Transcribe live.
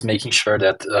making sure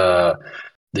that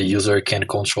the user can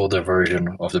control the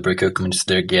version of the breakaway communities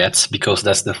they get, because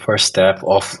that's the first step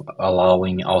of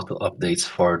allowing auto updates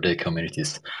for the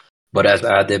communities. But as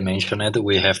Ade mentioned,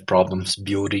 we have problems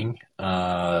building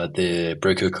the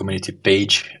breakaway community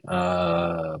page,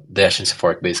 the agency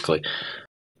fork basically.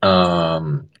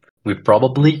 We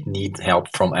probably need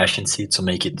help from agency to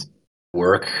make it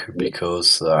work,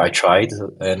 because I tried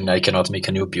and I cannot make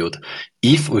a new build.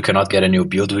 If we cannot get a new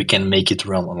build, we can make it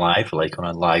run live, like on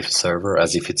a live server,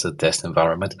 as if it's a test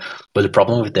environment. But the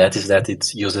problem with that is that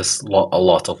it uses a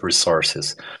lot of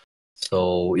resources.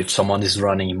 So if someone is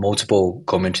running multiple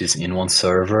communities in one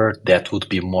server, that would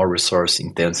be more resource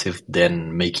intensive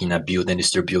than making a build and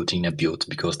distributing a build,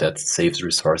 because that saves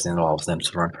resources and allows them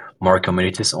to run more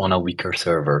communities on a weaker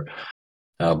server.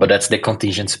 But that's the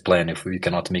contingency plan if we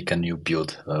cannot make a new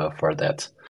build for that.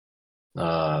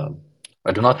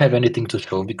 I do not have anything to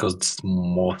show because it's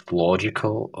most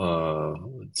logical.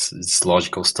 It's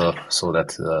logical stuff so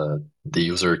that the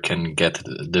user can get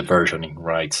the versioning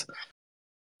right.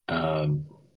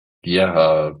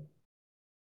 Yeah,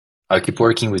 I'll keep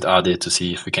working with Ade to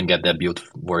see if we can get that build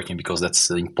working, because that's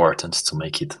important to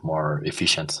make it more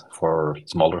efficient for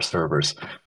smaller servers.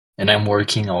 And I'm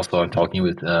talking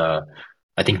with,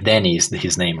 I think Danny is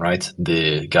his name, right?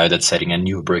 The guy that's setting a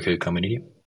new breakaway community.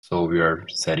 So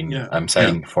I'm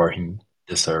setting for him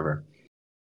the server.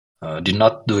 Did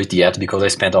not do it yet because I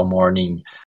spent all morning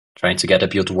trying to get a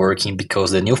build working,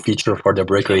 because the new feature for the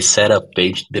breakaway setup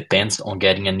page depends on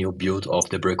getting a new build of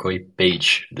the breakaway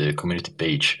page, the community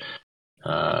page.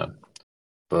 But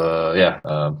yeah,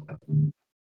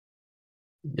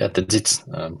 that's it.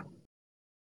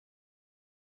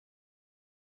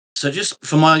 So just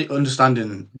for my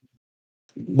understanding,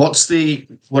 what do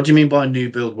you mean by new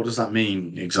build? What does that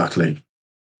mean exactly?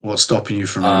 What's stopping you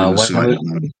from running the site?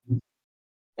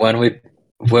 When we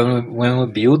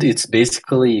build, it's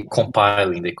basically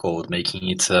compiling the code, making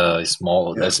it as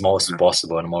small as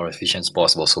possible and more efficient as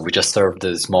possible. So we just serve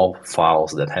the small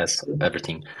files that has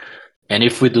everything. And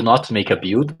if we do not make a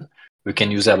build, we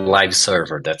can use a live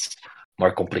server that's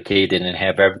more complicated and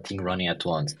have everything running at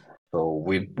once. So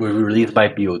we release by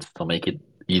build to make it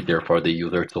easier for the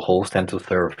user to host and to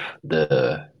serve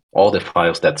all the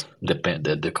files that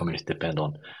the community depend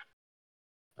on.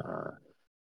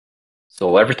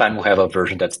 So every time we have a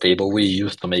version that's stable, we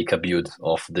use to make a build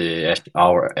of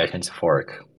our agency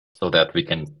fork, so that we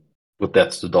can put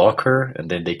that to Docker, and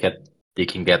then they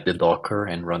can get the Docker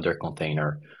and run their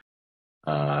container.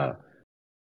 Yeah,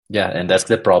 and that's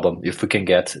the problem. If we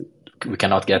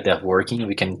cannot get that working,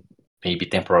 we can maybe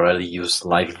temporarily use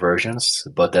live versions,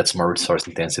 but that's more resource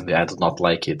intensive. I do not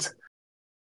like it.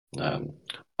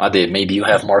 Ade, maybe you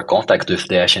have more contact with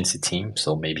the agency team,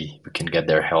 so maybe we can get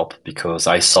their help, because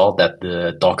I saw that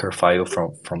the Docker file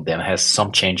from them has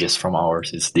some changes from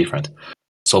ours. It's different.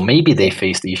 So maybe they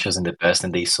faced issues in the past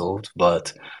and they solved,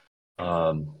 but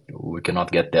we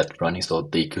cannot get that running, so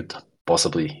they could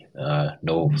possibly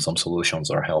know some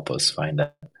solutions or help us find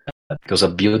that. Because a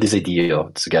build is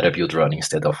ideal to get a build running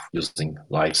instead of using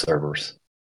live servers.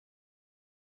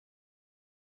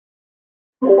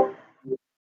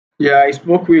 Yeah, I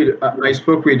spoke with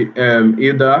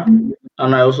Ida,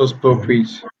 and I also spoke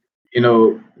with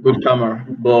Good Camera,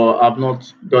 but I've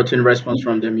not gotten response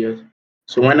from them yet.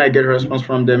 So when I get response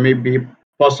from them, maybe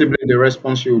possibly the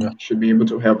response should be able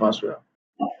to help as well.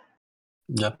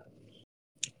 Yeah.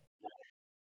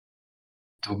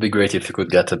 It would be great if you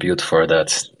could get a build for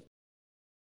that.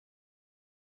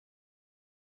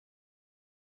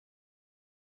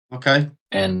 Okay.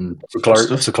 And to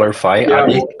clarify,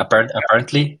 Yeah.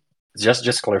 apparently,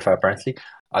 just clarify, apparently,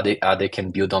 Ade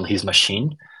can build on his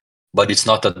machine, but it's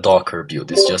not a Docker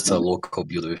build. It's just a local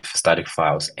build with static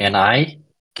files. And I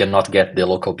cannot get the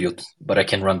local build, but I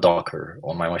can run Docker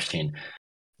on my machine.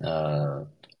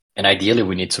 And ideally,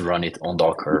 we need to run it on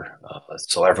Docker,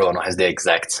 so everyone has the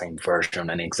exact same version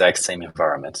and exact same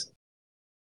environment.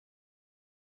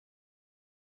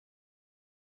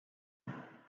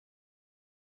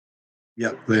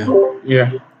 Yeah, clear.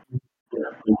 Yeah.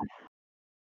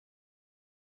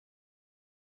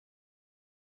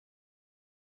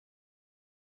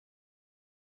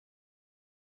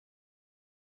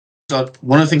 So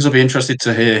one of the things I'll be interested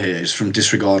to hear here is from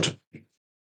Disregard,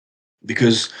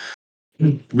 because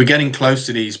we're getting close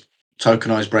to these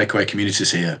tokenized breakaway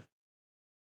communities here.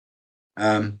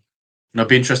 And I'd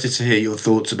be interested to hear your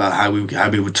thoughts about how we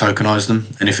would tokenize them,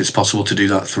 and if it's possible to do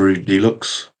that through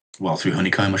Deluxe, well, through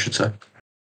Honeycomb, I should say.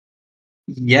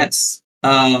 Yes.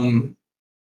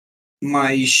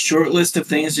 My short list of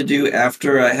things to do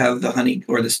after I have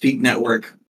the Speak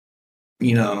network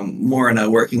more in a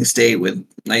working state with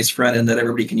nice front end that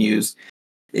everybody can use,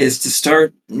 is to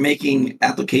start making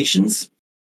applications.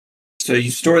 So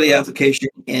you store the application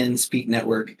in Speak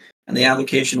Network, and the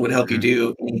application would help you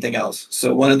do anything else.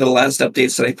 So one of the last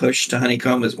updates that I pushed to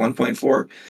Honeycomb is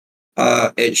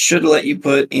 1.4. It should let you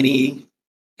put any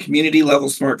community level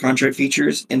smart contract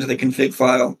features into the config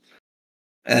file,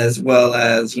 as well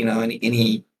as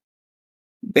any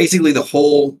basically the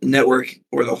whole network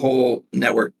or the whole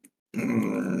network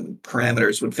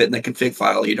parameters would fit in the config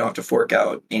file. You don't have to fork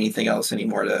out anything else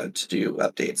anymore to do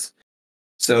updates.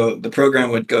 So the program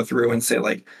would go through and say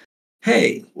like,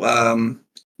 hey,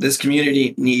 this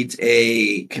community needs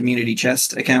a community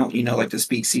chest account, like the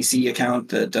Speak CC account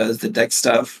that does the deck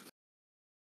stuff.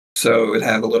 So it would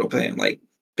have a little thing like,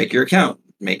 pick your account,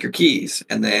 make your keys,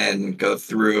 and then go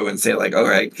through and say like, all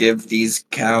right, give these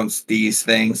counts these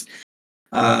things.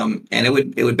 And it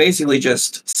would basically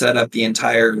just set up the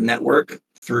entire network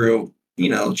through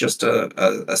just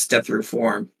a step through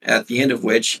form, at the end of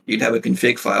which you'd have a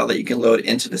config file that you can load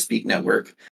into the Speak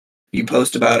network. You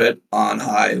post about it on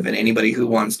Hive, and anybody who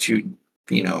wants to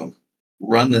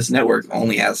run this network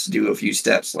only has to do a few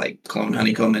steps, like clone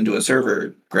Honeycomb into a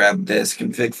server, grab this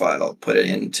config file, put it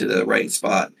into the right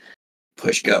spot,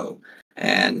 push go,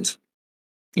 and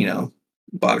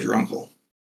Bob's your uncle.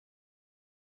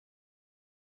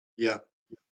 Yeah.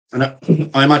 And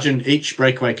I imagine each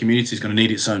breakaway community is going to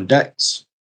need its own decks.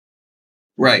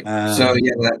 Right. So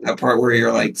yeah, that part where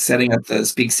you're like setting up the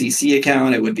Speak CC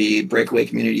account, it would be Breakaway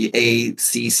Community A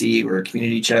CC or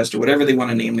Community Chest or whatever they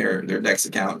want to name their Dex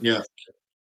account. Yeah.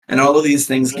 And all of these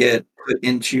things get put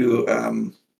into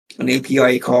an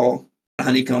API call,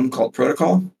 Honeycomb called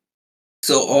Protocol.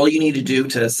 So all you need to do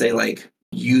to say like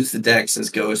use the Dex is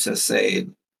go to say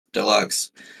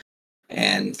Deluxe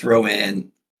and throw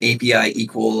in API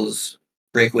equals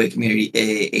Breakaway Community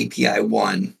A API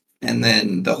 1. And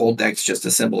then the whole Dex just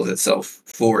assembles itself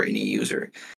for any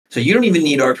user. So you don't even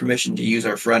need our permission to use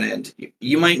our front end.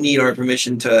 You might need our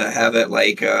permission to have it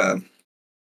like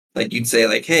you'd say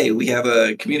like, hey, we have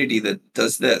a community that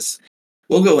does this.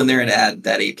 We'll go in there and add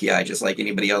that API just like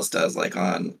anybody else does, like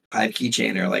on Hive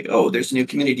Keychain, or like, oh, there's a new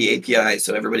community API,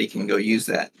 so everybody can go use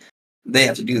that. They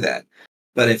have to do that.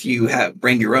 But if you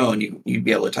bring your own, you'd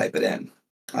be able to type it in.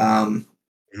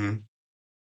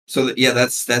 So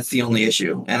that's the only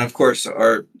issue. And of course,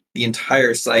 the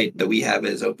entire site that we have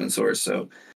is open source. So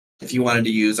if you wanted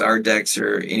to use our Dex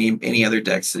or any other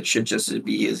Dex, it should just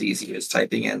be as easy as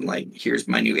typing in like, here's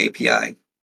my new API.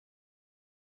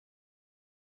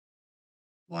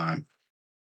 Wow.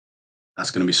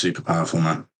 That's going to be super powerful,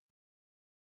 man.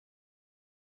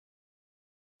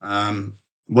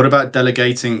 What about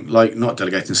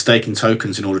staking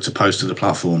tokens in order to post to the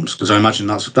platforms? Because I imagine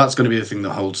that's going to be the thing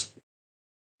that holds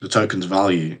the token's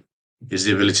value, is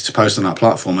the ability to post on that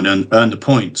platform and earn the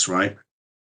points, right?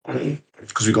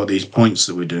 Because we've got these points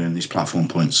that we're doing, these platform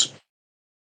points.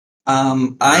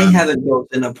 I haven't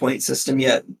built in a point system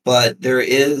yet, but there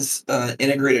is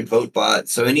integrated vote bot.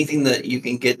 So anything that you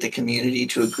can get the community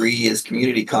to agree is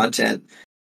community content.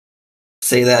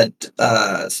 Say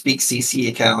that Speak CC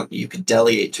account, you could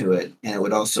delegate to it, and it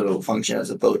would also function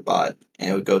as a vote bot, and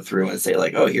it would go through and say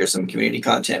like, oh, here's some community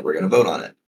content, we're going to vote on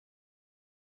it.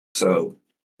 So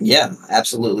yeah,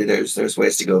 absolutely. There's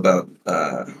ways to go about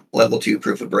level 2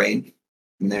 proof of brain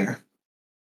in there.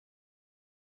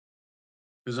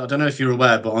 Because I don't know if you're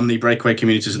aware, but on the breakaway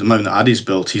communities at the moment that Addy's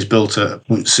built, he's built a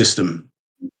point system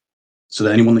so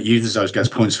that anyone that uses those gets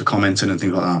points for commenting and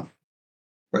things like that.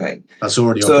 Right. That's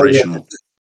already operational.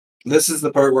 Yeah, this is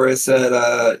the part where I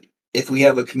said if we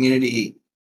have a community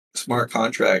smart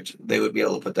contract, they would be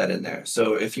able to put that in there.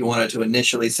 So if you wanted to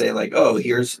initially say like, oh,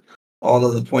 here's all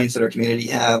of the points that our community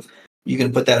have, you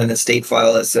can put that in a state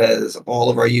file that says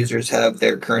all of our users have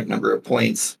their current number of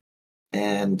points,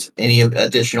 and any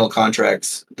additional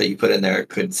contracts that you put in there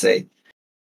could say,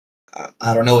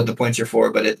 I don't know what the points are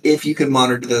for, but if you can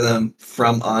monitor them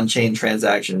from on-chain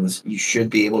transactions, you should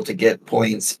be able to get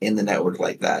points in the network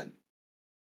like that.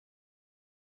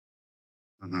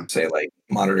 Say like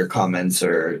monitor comments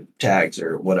or tags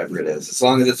or whatever it is. As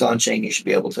long as it's on-chain, you should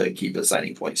be able to keep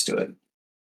assigning points to it.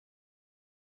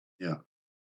 Yeah.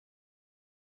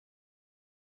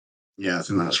 Yeah, I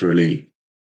think that's really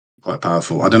quite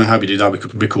powerful. I don't know how we do that. We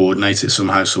could coordinate it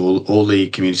somehow so all the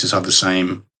communities have the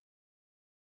same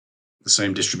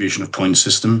distribution of point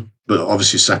system, but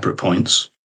obviously separate points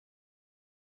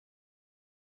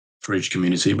for each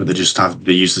community, but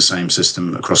they use the same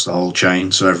system across the whole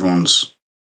chain, so everyone's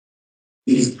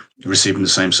receiving the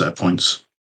same set of points.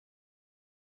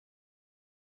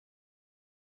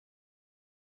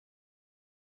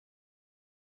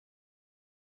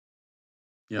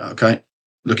 Yeah, okay.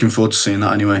 Looking forward to seeing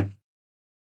that anyway.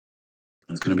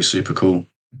 It's going to be super cool.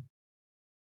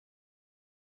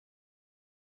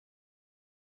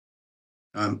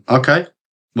 Okay.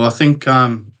 Well, I think,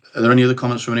 are there any other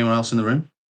comments from anyone else in the room?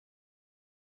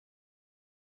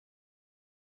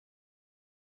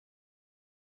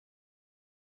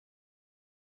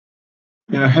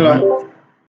 Yeah, hello.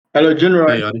 Hello,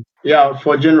 Jinroy. Hey, Adi. Yeah,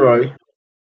 for Jinroy.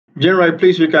 Jinroy,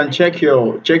 please, you can check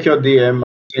your DM.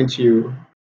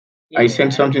 I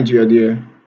sent something to your DM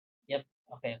Yep.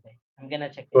 Okay. Okay. I'm gonna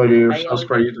check it. for the I South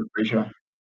Korea already. YouTube page. Yeah.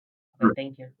 Okay.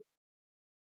 Thank you.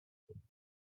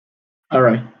 All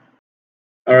right.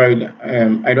 All right.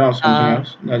 I don't have something Uh,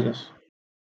 else. That's just.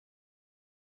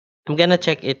 I'm gonna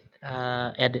check it.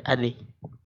 Adi.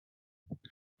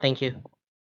 Thank you.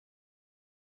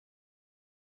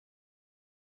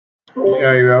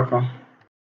 Yeah, you're welcome.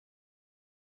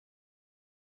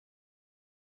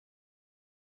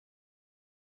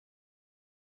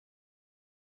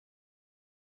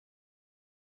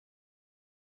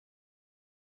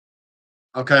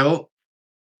 Okay, well,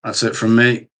 that's it from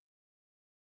me.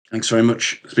 Thanks very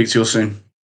much. Speak to you all soon.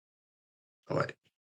 Bye.